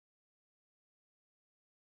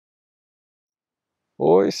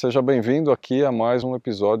Oi, seja bem-vindo aqui a mais um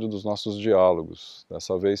episódio dos nossos diálogos.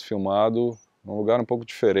 Dessa vez filmado num lugar um pouco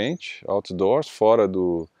diferente, outdoors, fora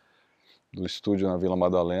do estúdio na Vila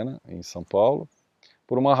Madalena, em São Paulo,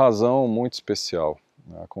 por uma razão muito especial.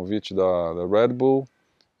 A convite da Red Bull,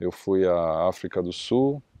 eu fui à África do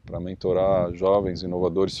Sul para mentorar jovens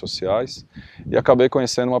inovadores sociais e acabei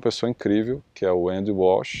conhecendo uma pessoa incrível, que é o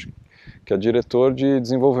Walshe, que é diretor de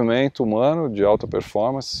desenvolvimento humano de alta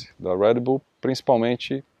performance da Red Bull,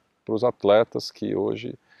 principalmente para os atletas que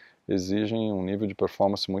hoje exigem um nível de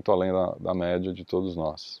performance muito além da média de todos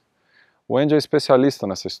nós. O Andy é especialista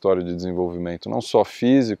nessa história de desenvolvimento, não só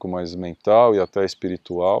físico, mas mental e até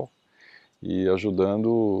espiritual, e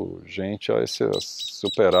ajudando gente a se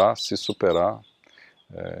superar,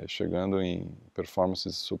 chegando em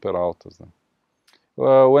performances super altas, né?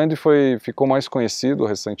 O Andy ficou mais conhecido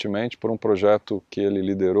recentemente por um projeto que ele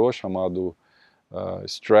liderou chamado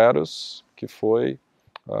Stratos, que foi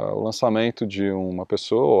o lançamento de uma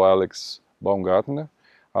pessoa, o Felix Baumgartner,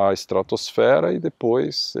 à estratosfera, e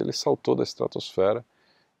depois ele saltou da estratosfera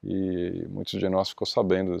e muitos de nós ficou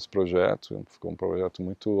sabendo desse projeto. Ficou um projeto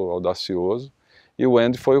muito audacioso e o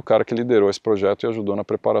Andy foi o cara que liderou esse projeto e ajudou na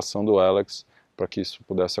preparação do Alex para que isso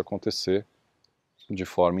pudesse acontecer de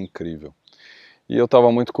forma incrível. E eu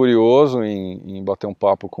estava muito curioso em bater um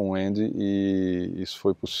papo com o Andy, e isso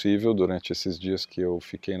foi possível durante esses dias que eu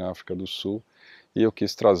fiquei na África do Sul, e eu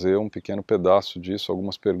quis trazer um pequeno pedaço disso,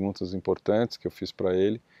 algumas perguntas importantes que eu fiz para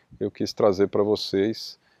ele, eu quis trazer para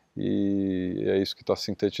vocês, e é isso que está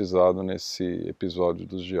sintetizado nesse episódio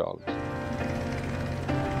dos diálogos.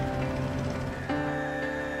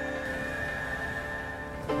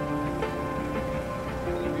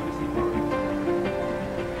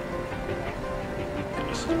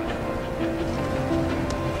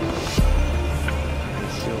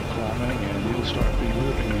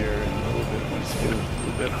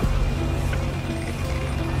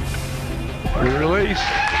 Release.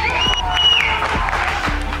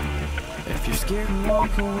 If you're scared,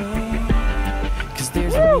 walk away, 'cause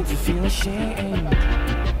there's no need to feel ashamed.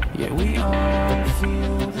 Yeah, we all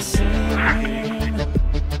feel the same.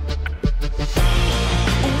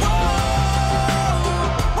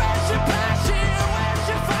 Where's your passion? Where's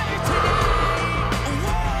your fire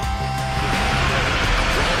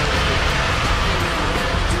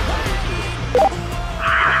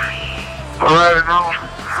All right, now.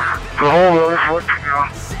 The whole road is looking now.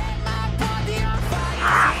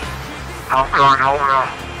 I'm going home now.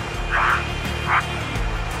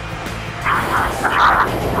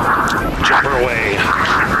 Jumper away.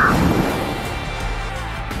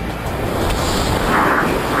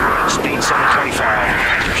 Speed 725.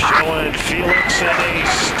 You're showing Felix in a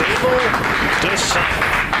stable descent.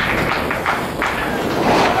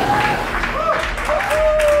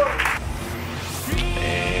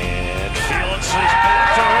 And Felix is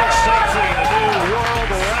back to run safely, the new world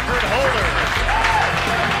record holder.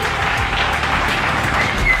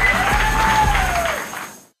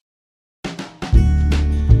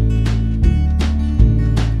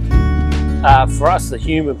 For us, the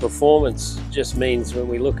human performance just means when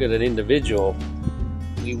we look at an individual,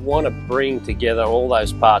 we want to bring together all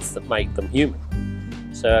those parts that make them human.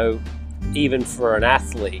 So even for an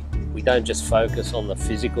athlete, we don't just focus on the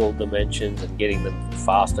physical dimensions and getting them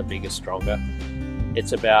faster, bigger, stronger.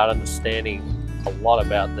 It's about understanding a lot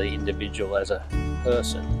about the individual as a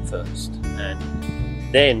person first, and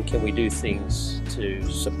then can we do things to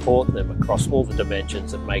support them across all the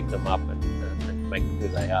dimensions that make them up and make them who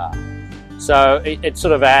they are. So it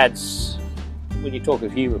sort of adds, when you talk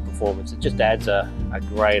of human performance, it just adds a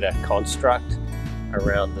greater construct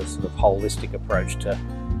around the sort of holistic approach to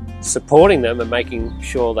supporting them and making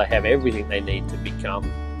sure they have everything they need to become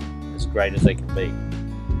as great as they can be.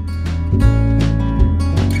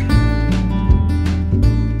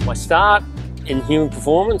 My start in human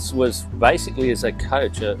performance was basically as a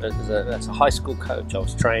coach, as a high school coach. I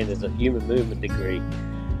was trained as a human movement degree,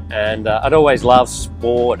 and I'd always loved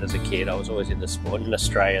sport as a kid. I was always into sport. In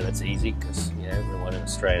Australia, that's easy because everyone in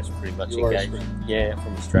Australia is pretty much engaged. Yeah,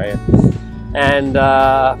 from Australia. And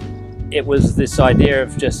it was this idea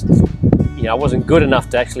of just, I wasn't good enough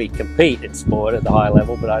to actually compete in sport at the high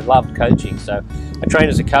level, but I loved coaching. So I trained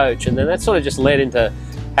as a coach, and then that sort of just led into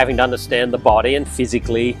having to understand the body and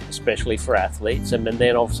physically, especially for athletes, and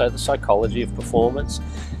then also the psychology of performance,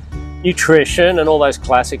 nutrition, and all those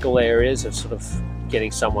classical areas of sort of getting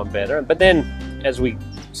someone better. But then as we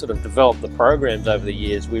sort of developed the programs over the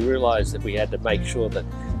years, we realized that we had to make sure that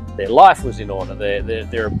their life was in order,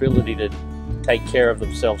 their ability to take care of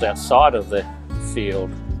themselves outside of the field,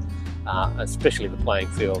 especially the playing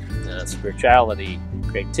field, spirituality,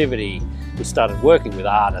 creativity. We started working with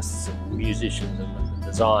artists and musicians and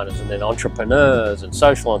designers, and then entrepreneurs and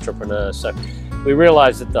social entrepreneurs. So we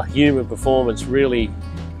realized that the human performance really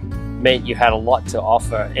meant you had a lot to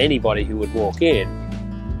offer anybody who would walk in,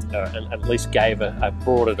 and at least gave a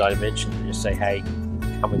broader dimension to just say, hey,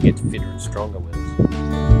 come and get fitter and stronger with us.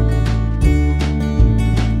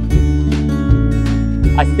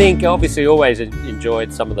 I think obviously always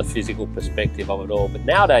enjoyed some of the physical perspective of it all, but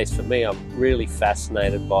nowadays for me I'm really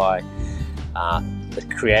fascinated by the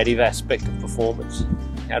creative aspect of performance.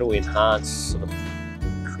 How do we enhance sort of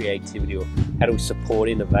creativity, or how do we support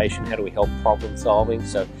innovation? How do we help problem solving?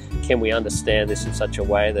 So can we understand this in such a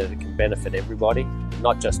way that it can benefit everybody,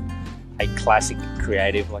 not just a classic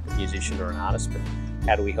creative like a musician or an artist, but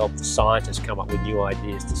how do we help the scientists come up with new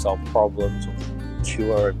ideas to solve problems or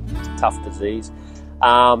cure a tough disease?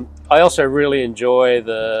 I also really enjoy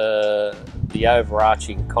the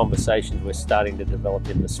overarching conversations we're starting to develop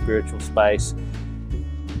in the spiritual space.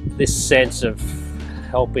 This sense of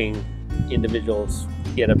helping individuals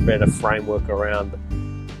get a better framework around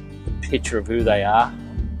the picture of who they are.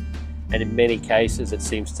 And in many cases it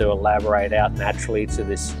seems to elaborate out naturally to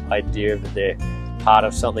this idea that they're part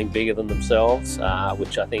of something bigger than themselves,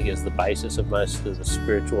 which I think is the basis of most of the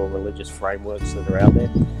spiritual religious frameworks that are out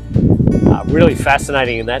there. Really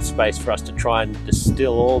fascinating in that space for us to try and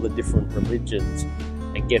distill all the different religions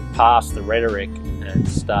and get past the rhetoric and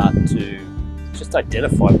start to just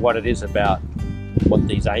identify what it is about what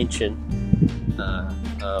these ancient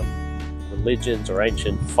religions or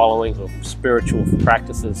ancient followings or spiritual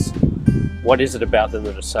practices, what is it about them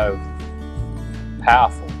that are so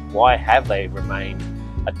powerful? Why have they remained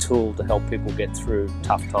a tool to help people get through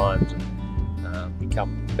tough times and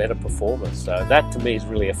become better performers? So that to me is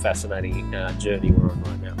really a fascinating journey we're on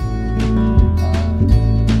right now.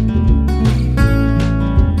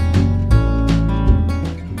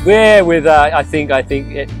 Yeah, with I think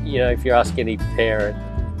you know, if you ask any parent,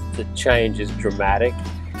 the change is dramatic.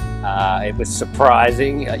 It was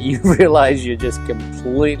surprising. You realise you're just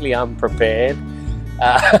completely unprepared.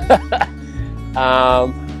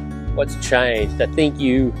 What's changed? I think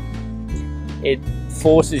it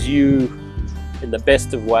forces you in the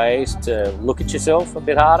best of ways to look at yourself a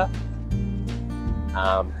bit harder.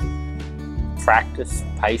 Practice,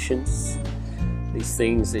 patience, these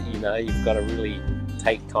things that you know you've got to really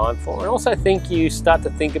take time for. And also think you start to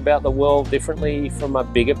think about the world differently from a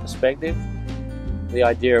bigger perspective. The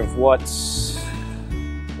idea of what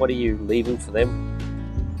are you leaving for them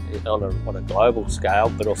on a global scale,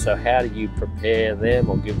 but also how do you prepare them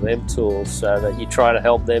or give them tools so that you try to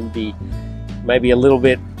help them be maybe a little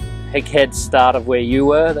bit head start of where you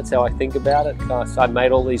were. That's how I think about it. I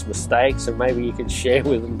made all these mistakes, and maybe you can share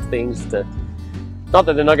with them things to, not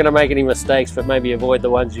that they're not going to make any mistakes, but maybe avoid the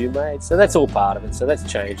ones you made. So that's all part of it. So that's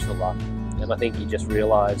changed a lot, and I think you just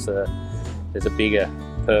realise there's a bigger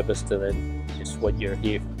purpose to than just what you're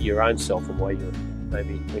here for your own self, and why you're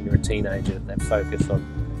maybe when you're a teenager, that focus on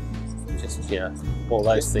just, you know, all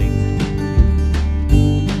those things.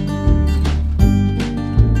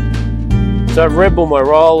 So at Red Bull, my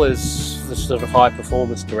role is the sort of high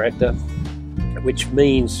performance director, which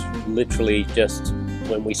means literally just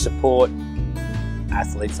when we support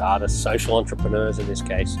athletes, artists, social entrepreneurs in this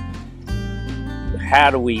case,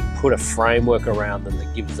 how do we put a framework around them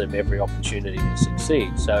that gives them every opportunity to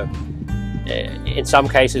succeed? So in some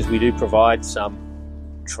cases we do provide some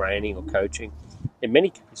training or coaching. In many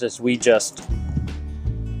cases we just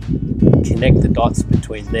connect the dots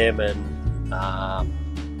between them and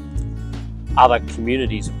other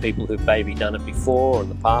communities of people who've maybe done it before or in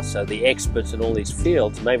the past. So the experts in all these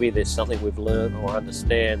fields, maybe there's something we've learned or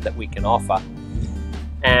understand that we can offer,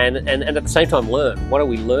 and at the same time learn. What are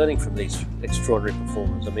we learning from these extraordinary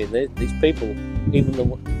performers? I mean, these people, even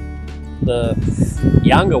the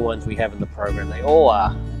younger ones we have in the program, they all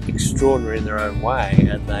are extraordinary in their own way,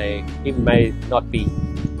 and they even may not be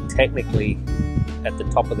technically at the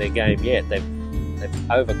top of their game yet. They've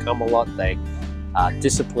overcome a lot. They are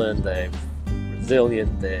disciplined. They're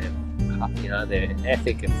resilient. Their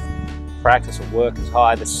ethic of practice and work is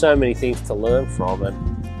high. There's so many things to learn from,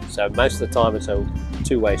 and so most of the time it's a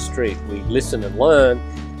two-way street. We listen and learn,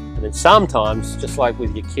 and then sometimes, just like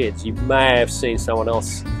with your kids, you may have seen someone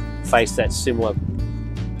else face that similar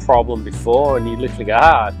problem before, and you literally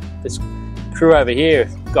go, this crew over here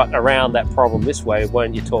got around that problem this way, why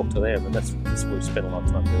don't you talk to them? And that's what we spend a lot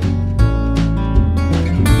of time doing.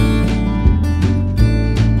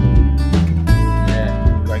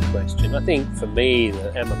 Yeah, great question. I think for me,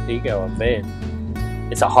 the Amapigo event,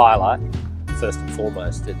 it's a highlight, first and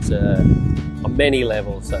foremost. It's on many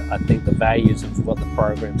levels, I think the values of what the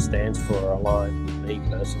program stands for are aligned with me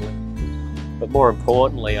personally. But more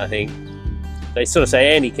importantly, I think they sort of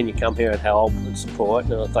say, Andy, can you come here and help and support?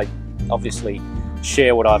 And it's like, obviously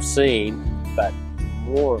share what I've seen, but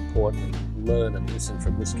more importantly, learn and listen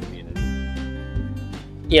from this community.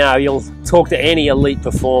 You know, you'll talk to any elite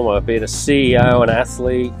performer, be it a CEO, an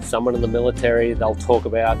athlete, someone in the military, they'll talk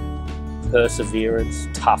about perseverance,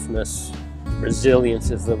 toughness,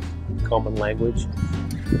 resilience is the common language.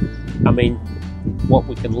 I mean, what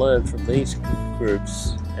we can learn from these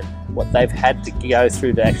groups and what they've had to go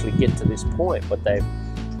through to actually get to this point, what they've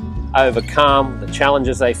overcome, the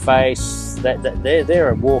challenges they face, they're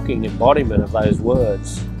a walking embodiment of those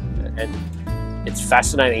words. And it's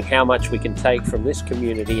fascinating how much we can take from this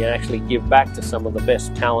community and actually give back to some of the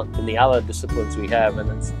best talent in the other disciplines we have.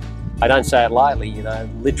 And I don't say it lightly, you know,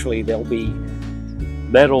 literally there'll be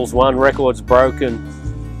medals won, records broken,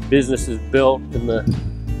 businesses built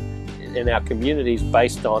in our communities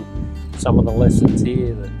based on some of the lessons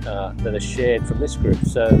here that are shared from this group.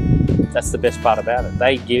 So that's the best part about it.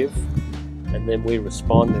 They give, and then we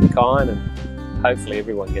respond in kind, and hopefully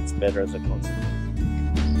everyone gets better as a consequence.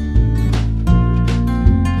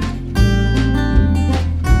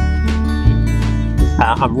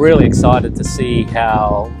 I'm really excited to see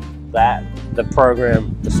how the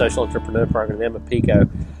program, the social entrepreneur program, Emma Pico,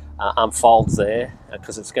 unfolds there,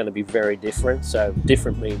 because it's going to be very different. So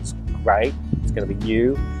different means great, it's going to be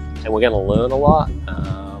new, and we're going to learn a lot.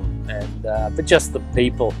 But just the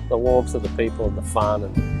people, the warmth of the people, and the fun,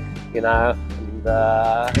 and you know, and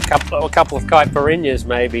a couple of caipirinhas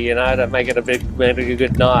maybe, you know, to make it a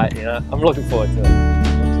good night. You know, I'm looking forward to it.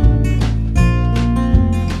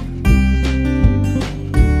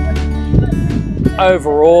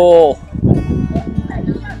 Overall,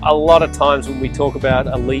 a lot of times when we talk about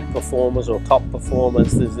elite performers or top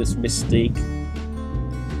performers, there's this mystique.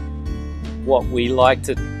 What we like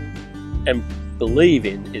to and believe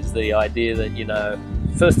in is the idea that, you know,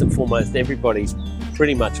 first and foremost, everybody's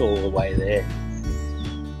pretty much all the way there.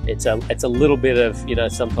 It's a little bit of, you know,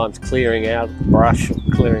 sometimes clearing out the brush, or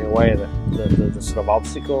clearing away the sort of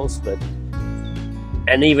obstacles.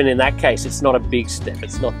 And even in that case, it's not a big step.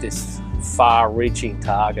 It's not this far-reaching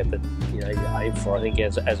target that, you know, you aim for. I think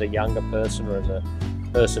as a younger person, or as a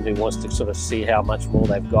person who wants to sort of see how much more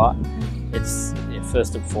they've got, it's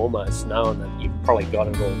first and foremost knowing that you've probably got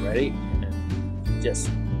it already, and just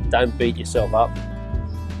don't beat yourself up.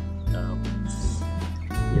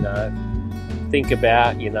 You know, think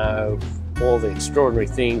about, you know, all the extraordinary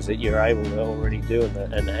things that you're able to already do,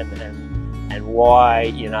 and why,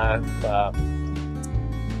 you know,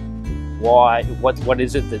 what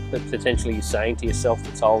is it that potentially you're saying to yourself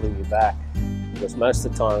that's holding you back? Because most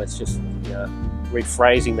of the time it's just, you know,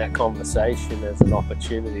 rephrasing that conversation as an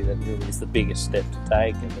opportunity that really is the biggest step to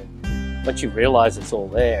take. And then once you realise it's all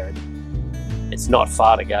there, it's not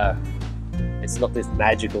far to go. It's not this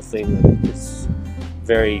magical thing that is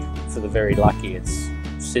for the very lucky. It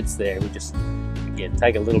sits there. We just, again,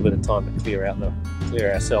 take a little bit of time to clear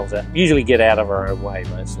ourselves out. Usually get out of our own way,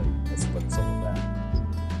 mostly. That's what it's all about.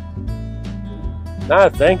 No,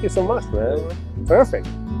 thank you so much, man. Perfect.